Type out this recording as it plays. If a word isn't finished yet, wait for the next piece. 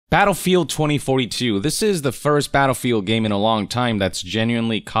Battlefield 2042. This is the first Battlefield game in a long time that's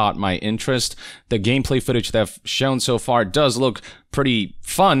genuinely caught my interest. The gameplay footage they've shown so far does look pretty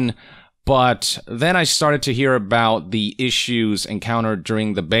fun, but then I started to hear about the issues encountered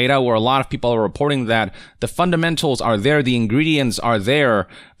during the beta, where a lot of people are reporting that the fundamentals are there, the ingredients are there,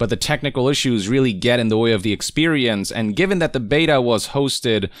 but the technical issues really get in the way of the experience. And given that the beta was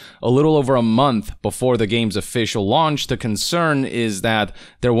hosted a little over a month before the game's official launch, the concern is that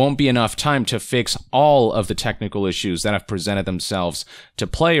there won't be enough time to fix all of the technical issues that have presented themselves to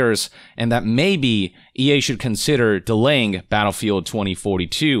players, and that maybe EA should consider delaying Battlefield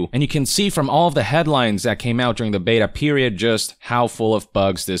 2042. And you can see from all of the headlines that came out during the beta period just how full of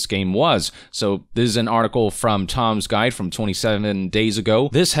bugs this game was. So this is an article from Tom's Guide from 27 days ago.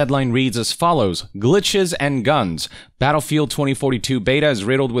 This headline reads as follows: Glitches and guns. Battlefield 2042 beta is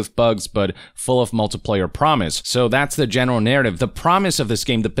riddled with bugs but full of multiplayer promise. So that's the general narrative. The promise of this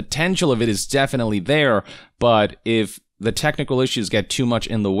game, the potential of it is definitely there, but if the technical issues get too much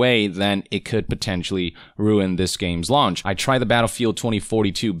in the way, then it could potentially ruin this game's launch. I tried the Battlefield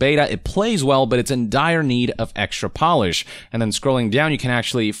 2042 beta. It plays well, but it's in dire need of extra polish. And then scrolling down, you can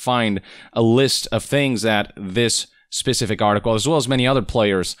actually find a list of things that this specific article, as well as many other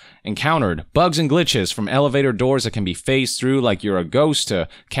players, encountered. Bugs and glitches, from elevator doors that can be phased through like you're a ghost, to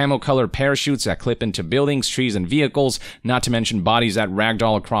camo-colored parachutes that clip into buildings, trees, and vehicles, not to mention bodies that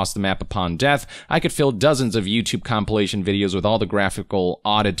ragdoll across the map upon death. I could fill dozens of YouTube compilation videos with all the graphical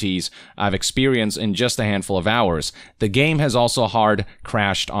oddities I've experienced in just a handful of hours. The game has also hard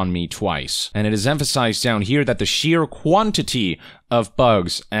crashed on me twice. And it is emphasized down here that the sheer quantity of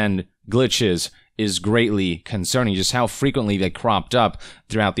bugs and glitches is greatly concerning, just how frequently they cropped up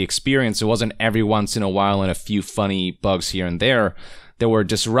throughout the experience. It wasn't every once in a while and a few funny bugs here and there. They were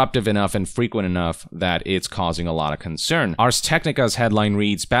disruptive enough and frequent enough that it's causing a lot of concern. Ars Technica's headline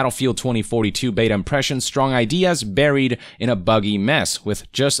reads, Battlefield 2042 beta impressions, strong ideas buried in a buggy mess.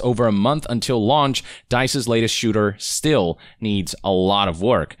 With just over a month until launch, DICE's latest shooter still needs a lot of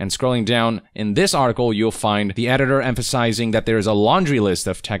work. And scrolling down in this article, you'll find the editor emphasizing that there is a laundry list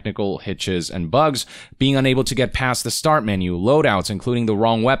of technical hitches and bugs: being unable to get past the start menu, loadouts including the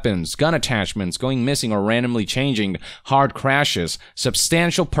wrong weapons, gun attachments going missing or randomly changing, hard crashes,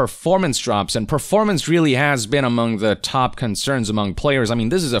 substantial performance drops, and performance really has been among the top concerns among players. I mean,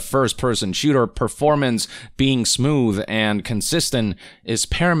 this is a first-person shooter. Performance being smooth and consistent is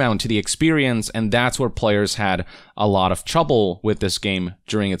paramount to the experience, and that's where players had a lot of trouble with this game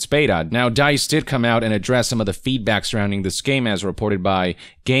during its beta. Now, DICE did come out and address some of the feedback surrounding this game, as reported by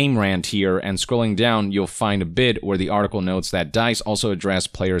Game Rant here, and scrolling down, you'll find a bit where the article notes that DICE also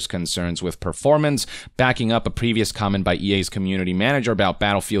addressed players' concerns with performance, backing up a previous comment by EA's community manager about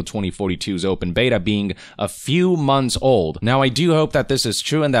Battlefield 2042's open beta being a few months old. Now, I do hope that this is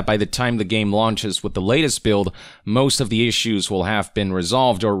true and that by the time the game launches with the latest build, most of the issues will have been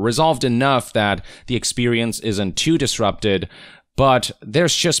resolved, or resolved enough that the experience isn't too disrupted. But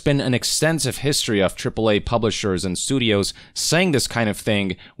there's just been an extensive history of AAA publishers and studios saying this kind of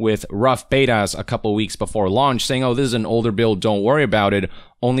thing with rough betas a couple weeks before launch, saying, oh, this is an older build, don't worry about it,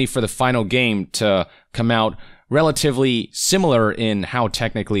 only for the final game to come out relatively similar in how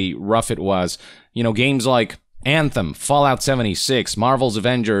technically rough it was. You know, games like Anthem, Fallout 76, Marvel's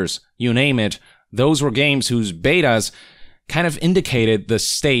Avengers, you name it, those were games whose betas kind of indicated the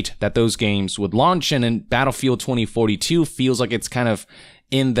state that those games would launch in, and Battlefield 2042 feels like it's kind of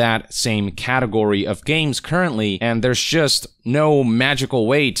in that same category of games currently, and there's just no magical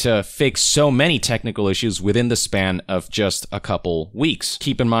way to fix so many technical issues within the span of just a couple weeks.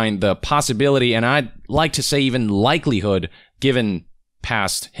 Keep in mind the possibility, and I'd like to say even likelihood, given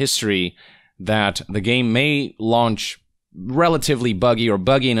past history, that the game may launch relatively buggy, or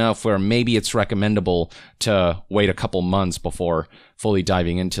buggy enough where maybe it's recommendable to wait a couple months before fully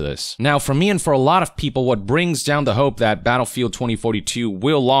diving into this. Now, for me and for a lot of people, what brings down the hope that Battlefield 2042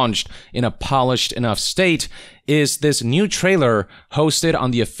 will launch in a polished enough state is this new trailer hosted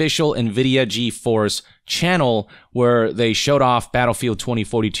on the official NVIDIA GeForce channel, where they showed off Battlefield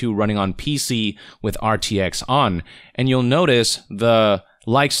 2042 running on PC with RTX on. And you'll notice the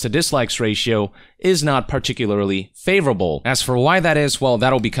likes to dislikes ratio is not particularly favorable. As for why that is, well,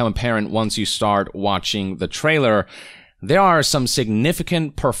 that'll become apparent once you start watching the trailer. There are some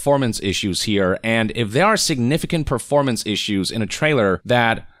significant performance issues here, and if there are significant performance issues in a trailer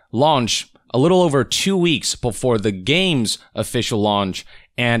that launch a little over 2 weeks before the game's official launch,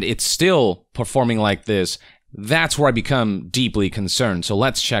 and it's still performing like this, that's where I become deeply concerned. So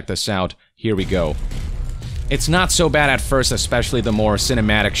let's check this out. Here we go. It's not so bad at first, especially the more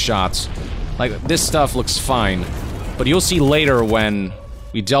cinematic shots. Like, this stuff looks fine, but you'll see later when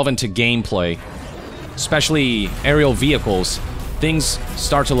we delve into gameplay, especially aerial vehicles, things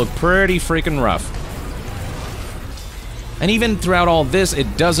start to look pretty freaking rough. And even throughout all this,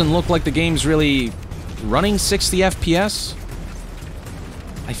 it doesn't look like the game's really running 60 FPS.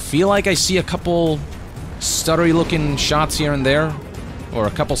 I feel like I see a couple stuttery looking shots here and there, or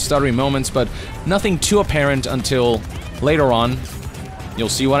a couple stuttery moments, but nothing too apparent until later on. You'll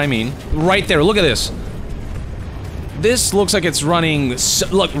see what I mean. Right there, look at this. This looks like it's running,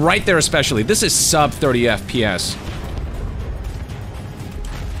 look, right there especially. This is sub 30 FPS.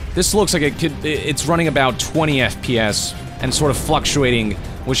 This looks like it's running about 20 FPS and sort of fluctuating,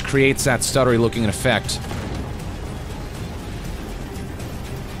 which creates that stuttery looking effect.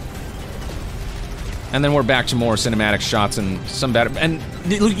 And then we're back to more cinematic shots and some better, and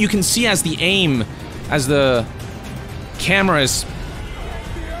you can see as the aim, as the camera is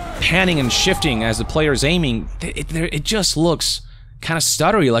panning and shifting as the player's aiming, it just looks kind of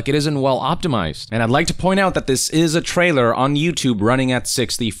stuttery, like it isn't well optimized. And I'd like to point out that this is a trailer on YouTube running at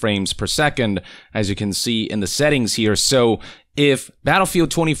 60 frames per second, as you can see in the settings here. So if Battlefield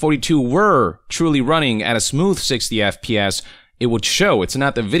 2042 were truly running at a smooth 60 FPS, it would show. It's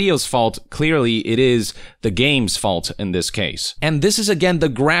not the video's fault, clearly it is the game's fault in this case. And this is again the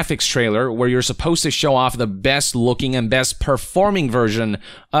graphics trailer where you're supposed to show off the best looking and best performing version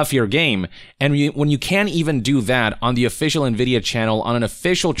of your game. And when you can't even do that on the official Nvidia channel on an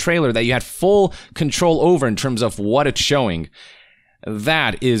official trailer that you had full control over in terms of what it's showing,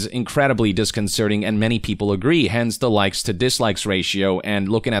 that is incredibly disconcerting, and many people agree, hence the likes to dislikes ratio. And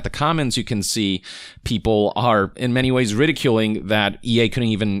looking at the comments, you can see people are in many ways ridiculing that EA couldn't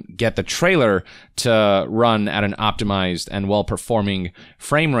even get the trailer to run at an optimized and well-performing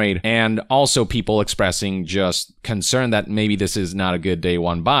frame rate, and also people expressing just concern that maybe this is not a good day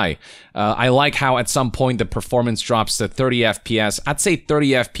one buy. I like how at some point the performance drops to 30 FPS. I'd say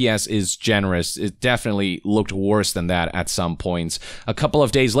 30 FPS is generous. It definitely looked worse than that at some points. A couple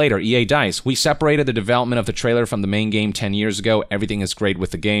of days later, EA dies. We separated the development of the trailer from the main game 10 years ago. Everything is great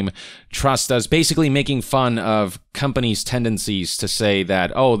with the game. Trust us. Basically making fun of companies' tendencies to say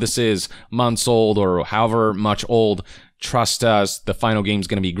that, oh, this is months old or however much old. Trust us, the final game's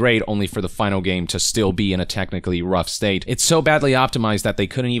gonna be great, only for the final game to still be in a technically rough state. It's so badly optimized that they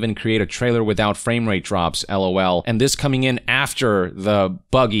couldn't even create a trailer without frame rate drops, LOL. And this coming in after the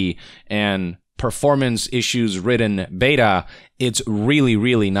buggy and performance issues ridden beta, it's really,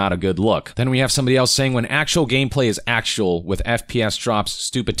 really not a good look. Then we have somebody else saying when actual gameplay is actual with FPS drops,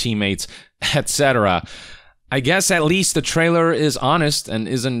 stupid teammates, etc. I guess at least the trailer is honest and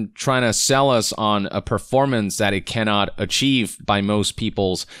isn't trying to sell us on a performance that it cannot achieve by most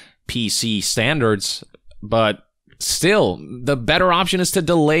people's PC standards. But still, the better option is to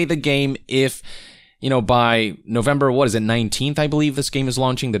delay the game if, you know, by November, what is it, 19th, I believe this game is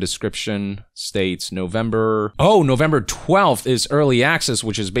launching. The description states November 12th is early access,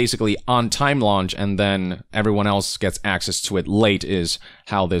 which is basically on-time launch, and then everyone else gets access to it late is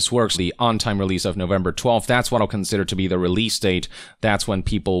how this works. The on-time release of November 12th, that's what I'll consider to be the release date. That's when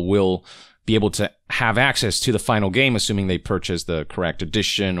people will be able to have access to the final game, assuming they purchase the correct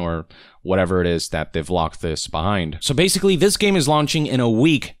edition or whatever it is that they've locked this behind. So basically, this game is launching in a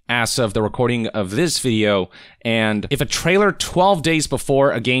week as of the recording of this video, and if a trailer 12 days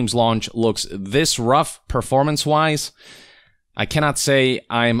before a game's launch looks this rough performance-wise, I cannot say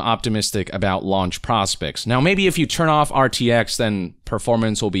I'm optimistic about launch prospects. Now, maybe if you turn off RTX, then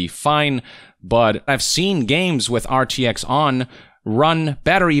performance will be fine, but I've seen games with RTX on run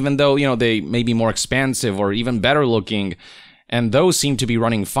better, even though, you know, they may be more expansive or even better looking, and those seem to be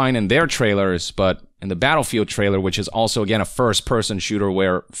running fine in their trailers. But in the Battlefield trailer, which is also again a first-person shooter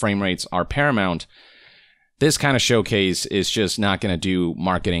where frame rates are paramount, this kind of showcase is just not going to do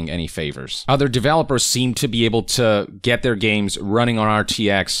marketing any favors. Other developers seem to be able to get their games running on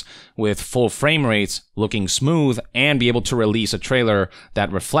RTX with full frame rates, looking smooth, and be able to release a trailer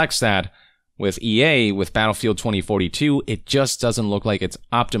that reflects that. With EA, with Battlefield 2042, it just doesn't look like it's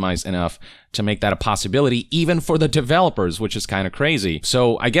optimized enough to make that a possibility, even for the developers, which is kind of crazy.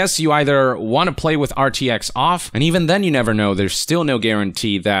 So I guess you either want to play with RTX off, and even then you never know. There's still no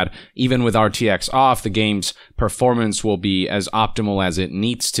guarantee that even with RTX off, the game's performance will be as optimal as it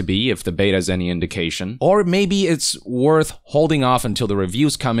needs to be, if the beta is any indication. Or maybe it's worth holding off until the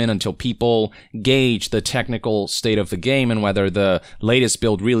reviews come in, until people gauge the technical state of the game and whether the latest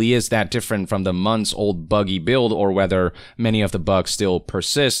build really is that different from the months-old buggy build, or whether many of the bugs still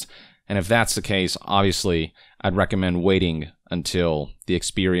persist. And if that's the case, obviously, I'd recommend waiting until the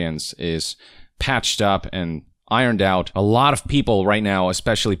experience is patched up and ironed out. A lot of people right now,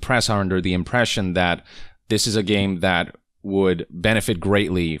 especially press, are under the impression that this is a game that would benefit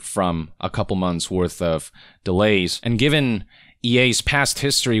greatly from a couple months worth of delays. And given EA's past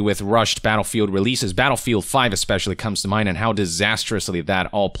history with rushed Battlefield releases, Battlefield 5 especially comes to mind, and how disastrously that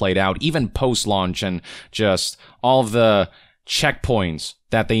all played out, even post-launch, and just all of the checkpoints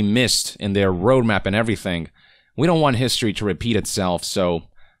that they missed in their roadmap and everything. We don't want history to repeat itself, so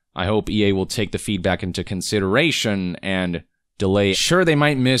I hope EA will take the feedback into consideration and delay. Sure, they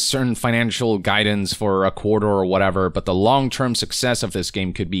might miss certain financial guidance for a quarter or whatever, but the long-term success of this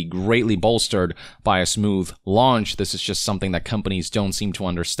game could be greatly bolstered by a smooth launch. This is just something that companies don't seem to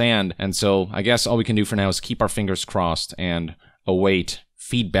understand, and so I guess all we can do for now is keep our fingers crossed and await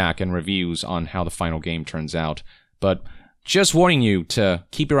feedback and reviews on how the final game turns out. But just warning you to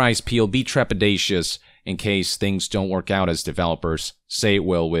keep your eyes peeled, be trepidatious in case things don't work out as developers say it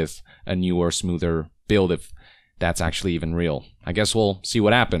will with a newer, smoother build, if that's actually even real. I guess we'll see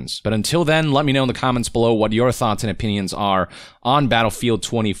what happens. But until then, let me know in the comments below what your thoughts and opinions are on Battlefield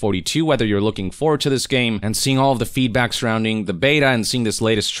 2042, whether you're looking forward to this game and seeing all of the feedback surrounding the beta and seeing this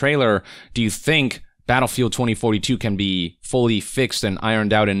latest trailer. Do you think Battlefield 2042 can be fully fixed and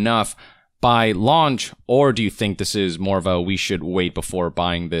ironed out enough by launch, or do you think this is more of a we should wait before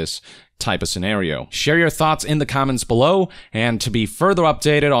buying this type of scenario? Share your thoughts in the comments below, and to be further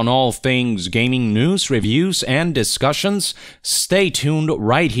updated on all things gaming news, reviews, and discussions, stay tuned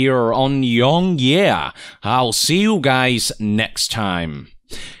right here on Young Yeah. I'll see you guys next time.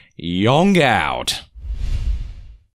 Young out.